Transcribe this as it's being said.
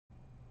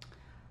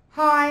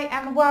Hi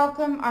and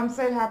welcome. I'm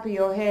so happy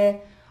you're here.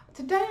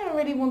 Today I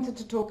really wanted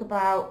to talk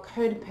about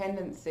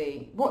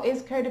codependency. What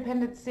is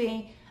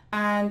codependency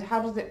and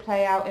how does it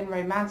play out in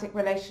romantic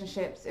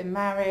relationships, in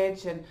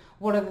marriage, and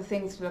what are the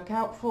things to look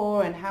out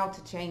for and how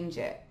to change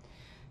it?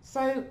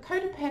 So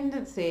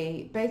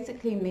codependency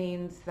basically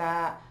means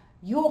that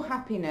your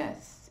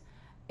happiness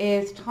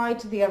is tied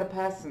to the other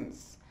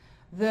person's.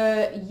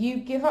 You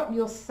give up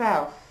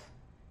yourself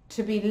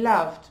to be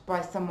loved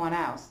by someone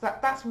else.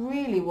 That's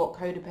really what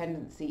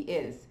codependency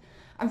is.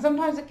 And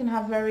sometimes it can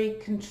have very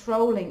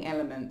controlling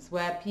elements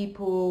where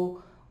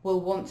people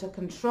will want to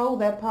control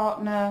their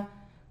partner,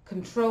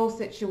 control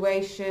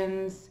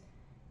situations,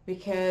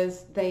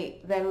 because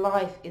their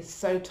life is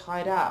so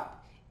tied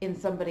up in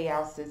somebody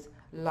else's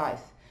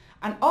life.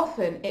 And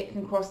often it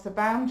can cross the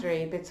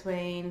boundary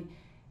between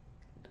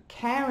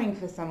caring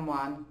for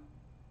someone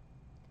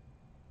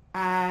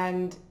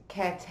and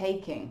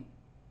caretaking.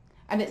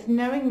 And it's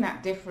knowing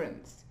that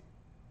difference.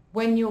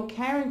 When you're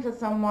caring for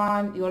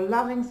someone, you're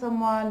loving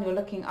someone, you're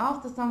looking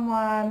after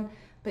someone,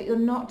 but you're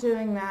not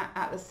doing that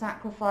at the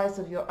sacrifice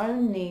of your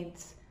own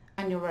needs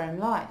and your own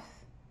life.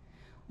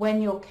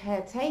 When you're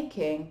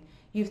caretaking,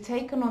 you've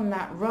taken on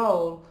that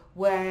role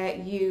where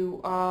you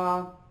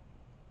are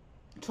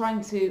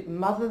trying to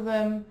mother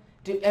them,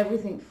 do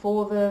everything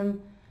for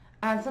them,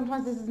 and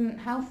sometimes this isn't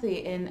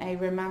healthy in a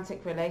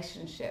romantic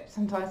relationship.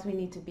 Sometimes we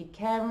need to be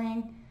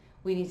caring,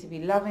 we need to be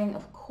loving,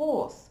 of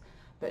course,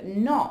 but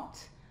not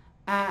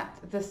at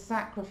the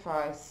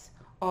sacrifice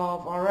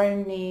of our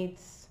own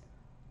needs,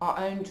 our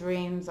own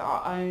dreams,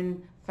 our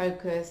own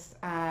focus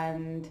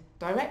and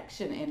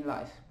direction in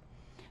life.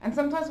 And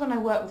sometimes when I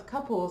work with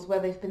couples where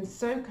they've been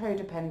so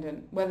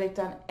codependent, where they've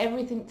done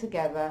everything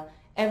together,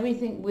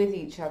 everything with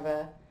each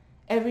other,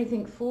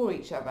 everything for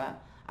each other,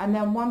 and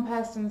then one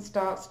person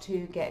starts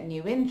to get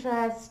new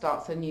interests,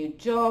 starts a new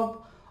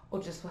job, or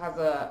just has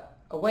a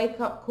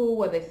wake-up call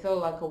where they feel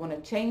like I want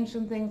to change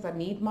some things, I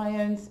need my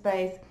own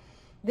space.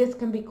 This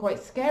can be quite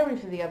scary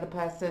for the other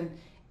person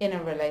in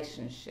a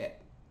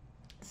relationship.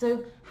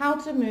 So how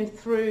to move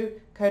through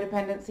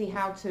codependency,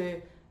 how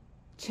to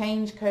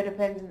change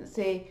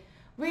codependency.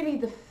 Really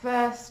the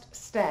first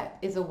step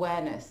is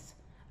awareness.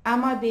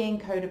 Am I being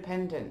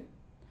codependent?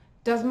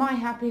 Does my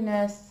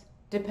happiness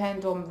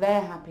depend on their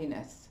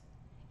happiness?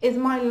 Is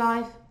my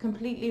life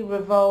completely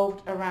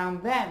revolved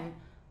around them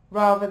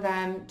rather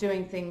than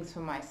doing things for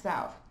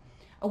myself?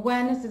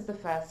 Awareness is the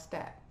first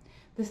step.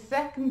 The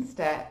second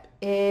step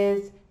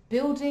is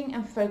building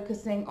and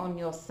focusing on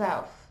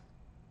yourself.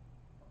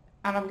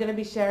 And I'm going to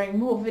be sharing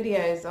more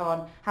videos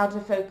on how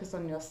to focus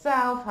on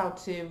yourself, how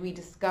to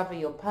rediscover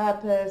your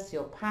purpose,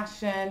 your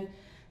passion.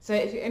 So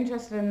if you're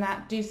interested in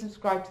that, do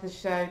subscribe to the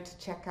show to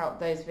check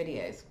out those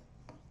videos.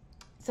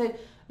 So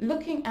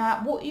looking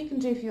at what you can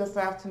do for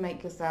yourself to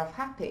make yourself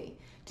happy.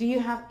 Do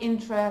you have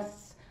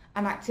interests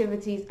and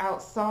activities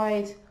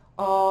outside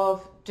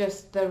of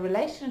just the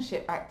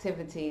relationship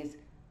activities?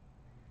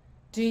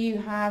 Do you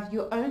have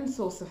your own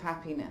source of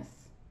happiness?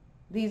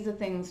 These are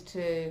things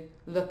to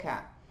look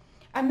at.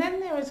 And then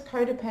there is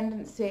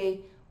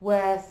codependency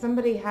where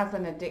somebody has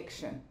an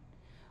addiction,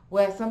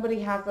 where somebody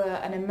has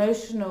an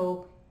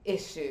emotional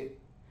issue.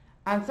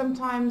 And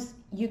sometimes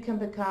you can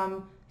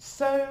become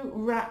so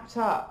wrapped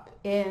up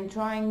in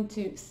trying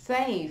to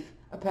save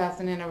a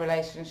person in a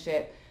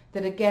relationship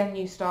that again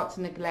you start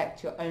to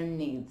neglect your own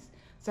needs.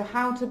 So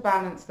how to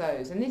balance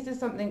those, and this is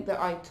something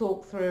that I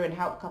talk through and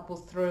help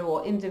couples through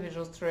or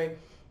individuals through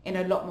in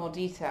a lot more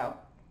detail.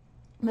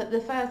 But the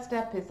first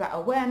step is that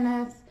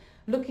awareness,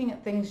 looking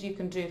at things you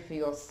can do for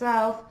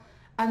yourself,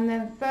 and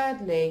then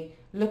thirdly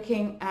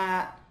looking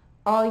at,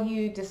 are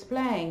you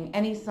displaying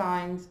any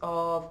signs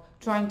of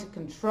trying to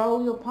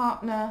control your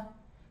partner,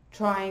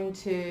 trying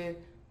to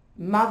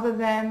mother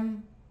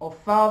them or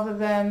father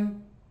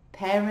them,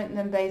 parent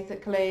them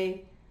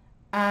basically,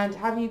 and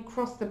have you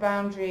crossed the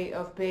boundary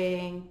of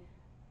being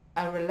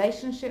a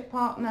relationship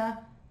partner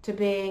to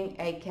being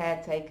a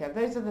caretaker?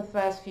 Those are the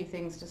first few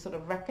things to sort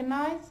of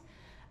recognize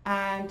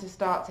and to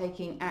start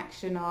taking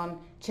action on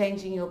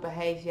changing your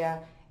behavior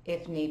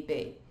if need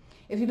be.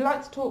 If you'd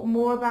like to talk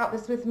more about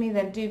this with me,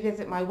 then do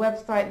visit my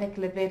website,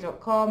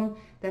 nicolabeer.com.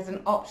 There's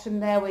an option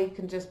there where you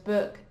can just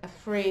book a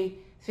free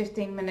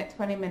 15-minute,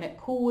 20-minute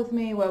call with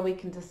me where we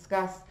can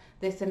discuss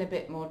this in a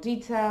bit more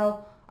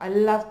detail. I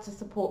love to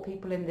support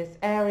people in this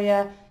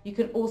area. You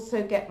can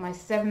also get my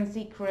 7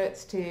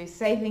 secrets to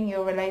saving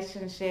your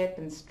relationship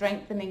and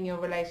strengthening your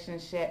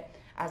relationship,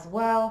 as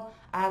well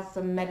as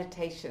some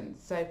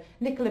meditations. So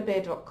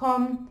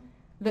nicolabeer.com.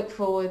 Look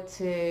forward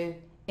to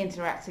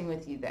interacting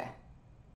with you there.